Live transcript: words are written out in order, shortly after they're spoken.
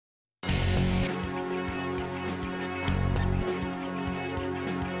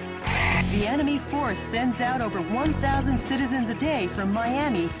The enemy force sends out over 1,000 citizens a day from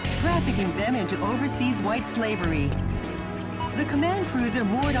Miami, trafficking them into overseas white slavery. The command cruiser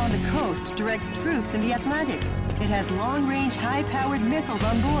moored on the coast directs troops in the Atlantic. It has long-range, high-powered missiles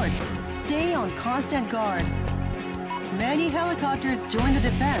on board. Stay on constant guard. Many helicopters join the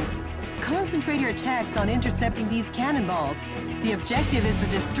defense. Concentrate your attacks on intercepting these cannonballs. The objective is the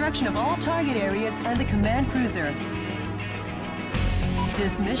destruction of all target areas and the command cruiser.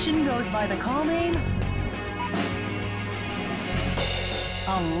 This mission goes by the call name...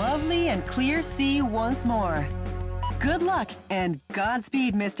 A lovely and clear sea once more. Good luck and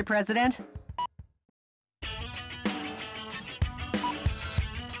Godspeed, Mr. President.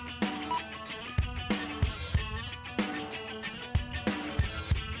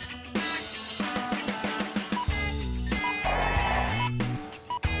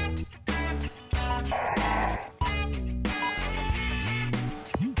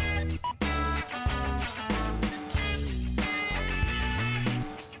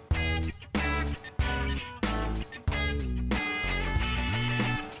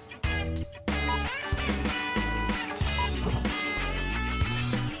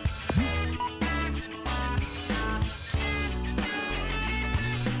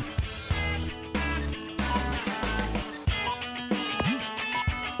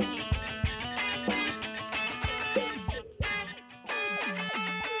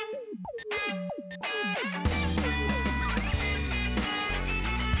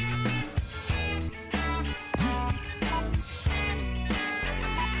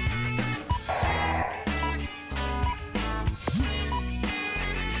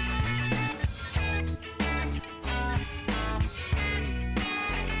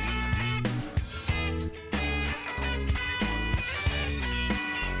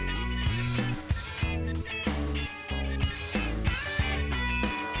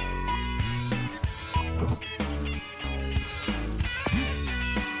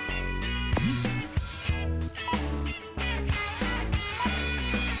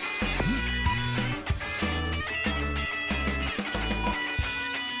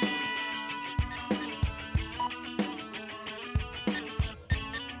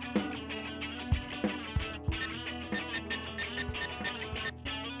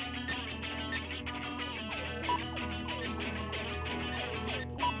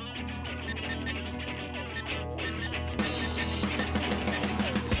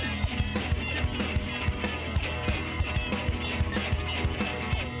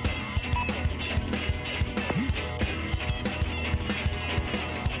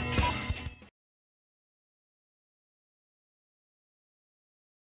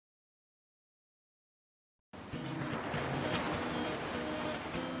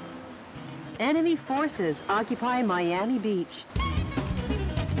 Enemy forces occupy Miami Beach.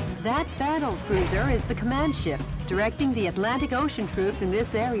 That battle cruiser is the command ship, directing the Atlantic Ocean troops in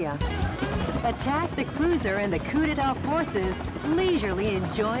this area. Attack the cruiser and the coup d'etat forces, leisurely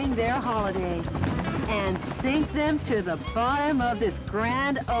enjoying their holiday. And sink them to the bottom of this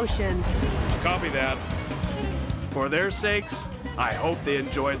grand ocean. Copy that. For their sakes, I hope they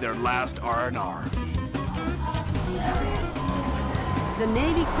enjoyed their last R&R. The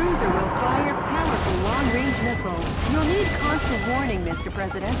Navy cruiser will fire powerful long-range missiles. You'll need constant warning, Mr.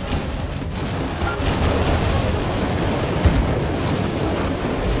 President.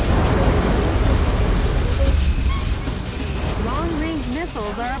 Long-range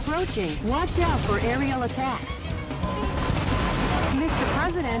missiles are approaching. Watch out for aerial attacks. Mr.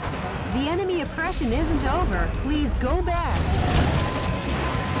 President, the enemy oppression isn't over. Please go back.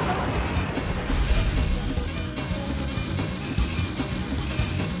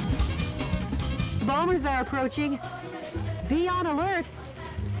 Bombers are approaching. Be on alert.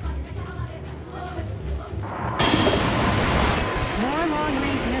 More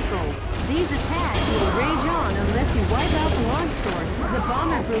long-range missiles. These attacks will rage on unless you wipe out the launch source. The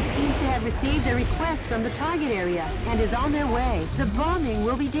bomber group seems to have received a request from the target area and is on their way. The bombing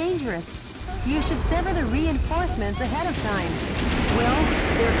will be dangerous. You should sever the reinforcements ahead of time. Well,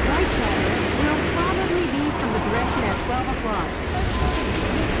 their flight pattern will probably be from the direction at 12 o'clock.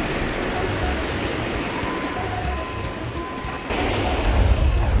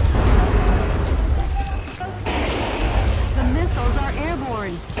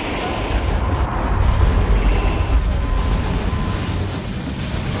 Airborne.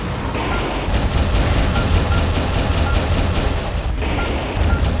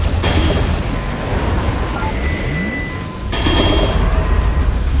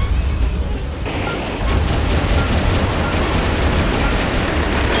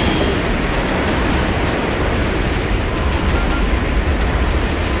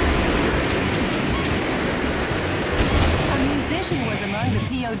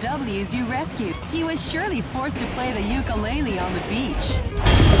 He's surely forced to play the ukulele on the beach.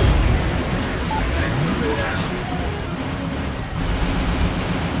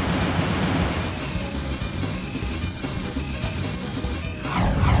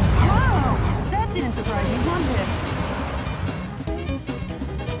 Wow! That didn't surprise me one bit.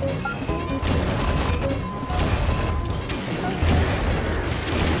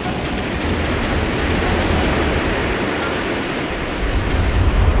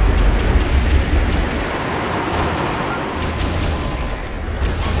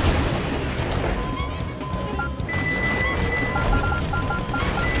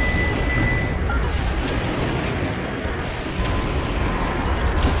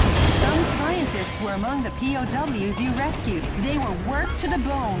 Among the POWs you rescued. They were worked to the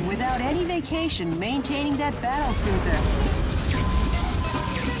bone without any vacation maintaining that battle cruiser.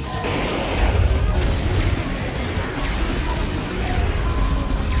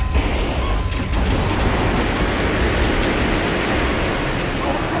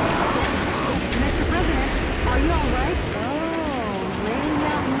 Mr. President, are you all right? Oh, laying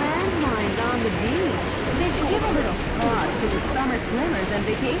out landmines on the beach. They should give a little thought to the summer swimmers and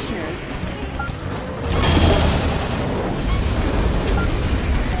vacationers.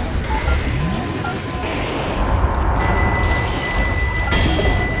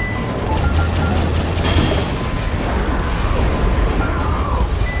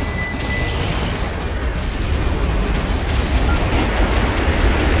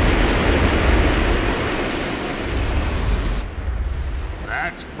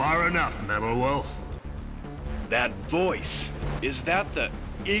 That's far enough, Metal Wolf. That voice, is that the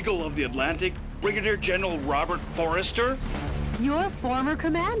Eagle of the Atlantic, Brigadier General Robert Forrester? Your former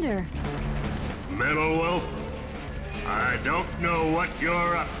commander. Metal Wolf, I don't know what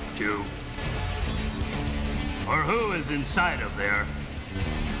you're up to, or who is inside of there.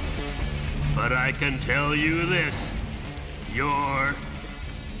 But I can tell you this, you're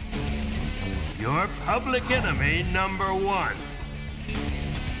public enemy #1.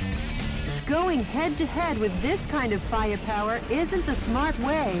 Going head-to-head with this kind of firepower isn't the smart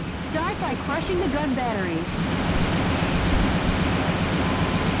way. Start by crushing the gun battery.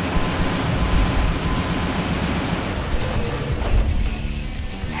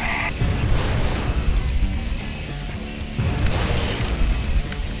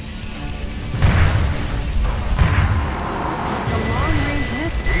 The long-range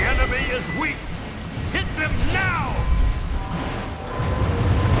missile. The enemy is weak. Hit them now!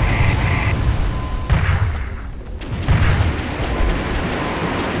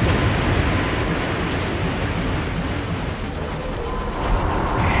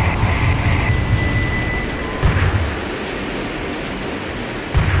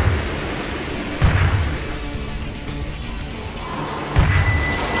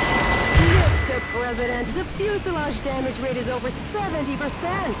 President, the fuselage damage rate is over 70%.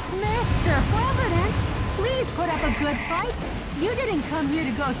 Mr. President, please put up a good fight. You didn't come here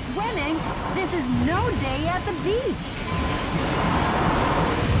to go swimming. This is no day at the beach.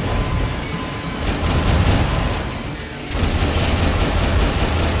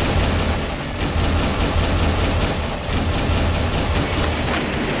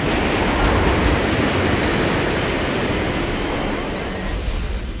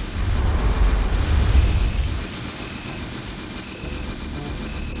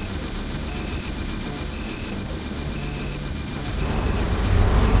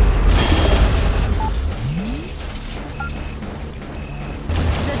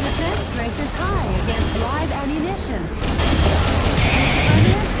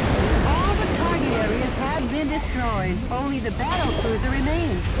 Only the battle cruiser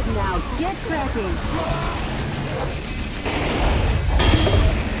remains. Now get cracking.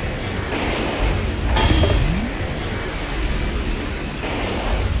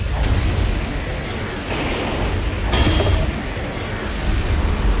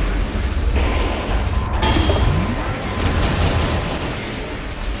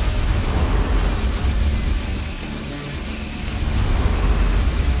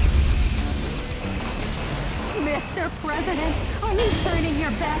 Mr. President, are you turning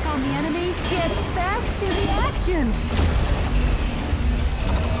your back on the enemy? Get back to the action!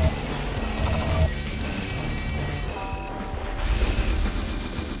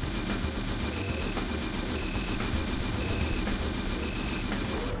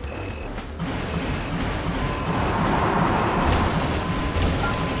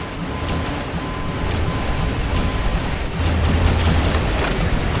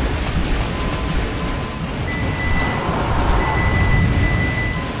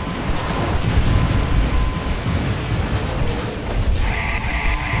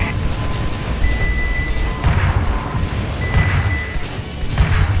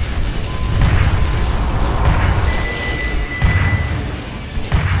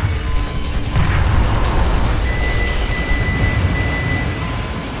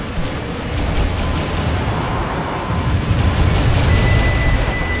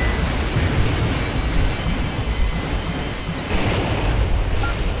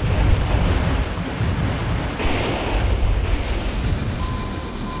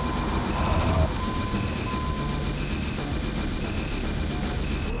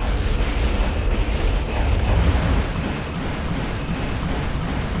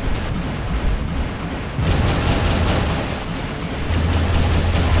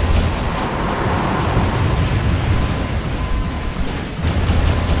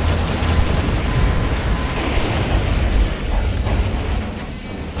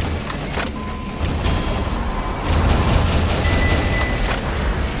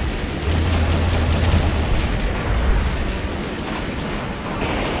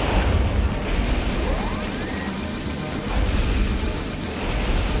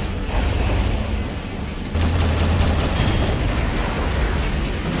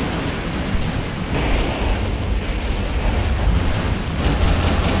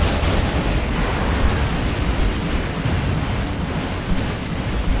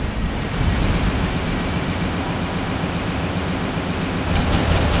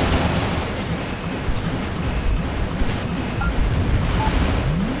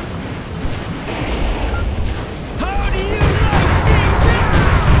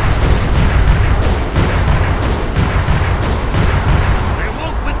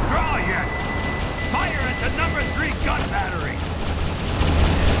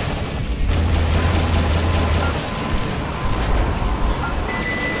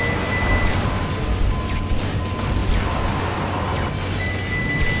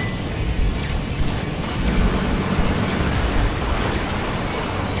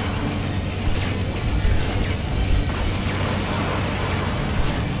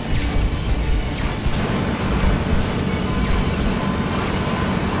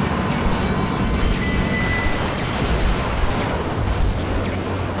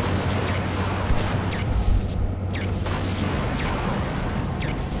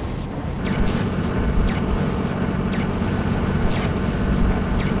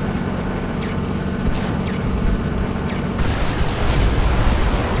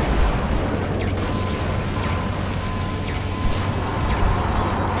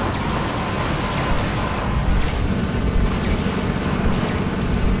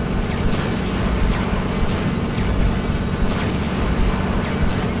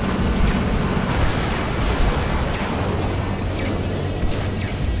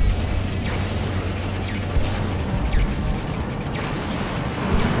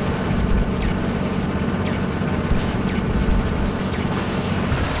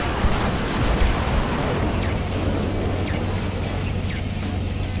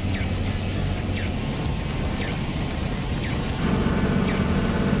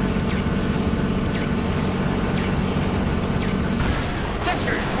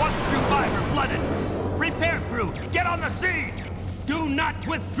 cold-blooded. Repair crew, get on the scene. Do not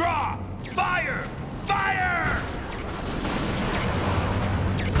withdraw. Fire! Fire!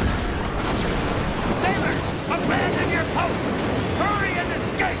 Sailors, abandon your post. Hurry and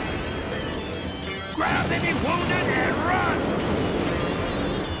escape. Grab any wounded and run.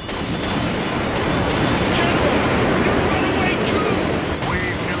 We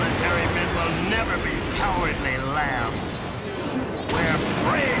military men will never be cowardly lambs. We're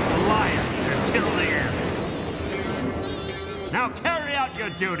brave lions until the end. Now carry out your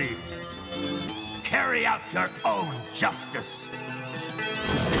duty. Carry out your own justice.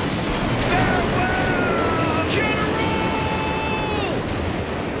 Farewell, General!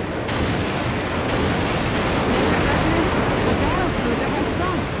 The battle cruiser has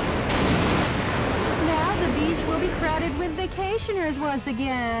sunk. Now the beach will be crowded with vacationers once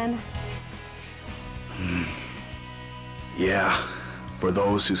again. Yeah, for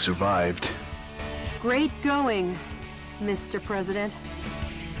those who survived. Great going, Mr. President.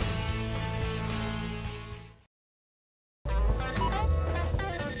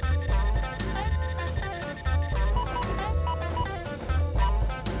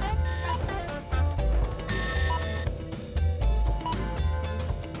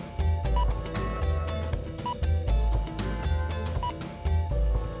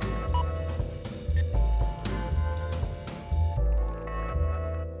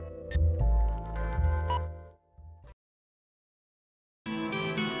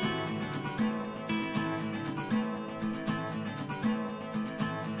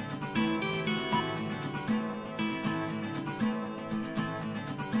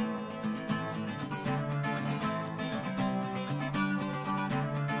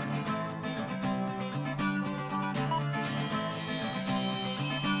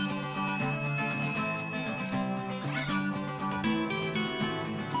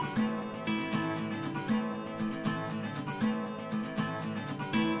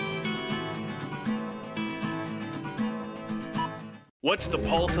 What's the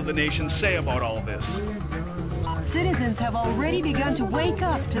pulse of the nation say about all this? Citizens have already begun to wake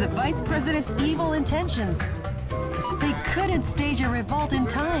up to the Vice President's evil intentions. They couldn't stage a revolt in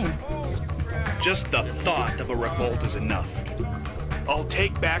time. Just the thought of a revolt is enough. I'll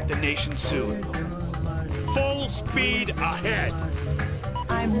take back the nation soon. Full speed ahead!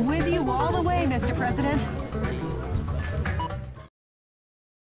 I'm with you all the way, Mr. President.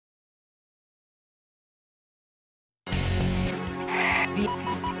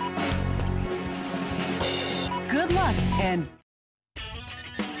 Good luck and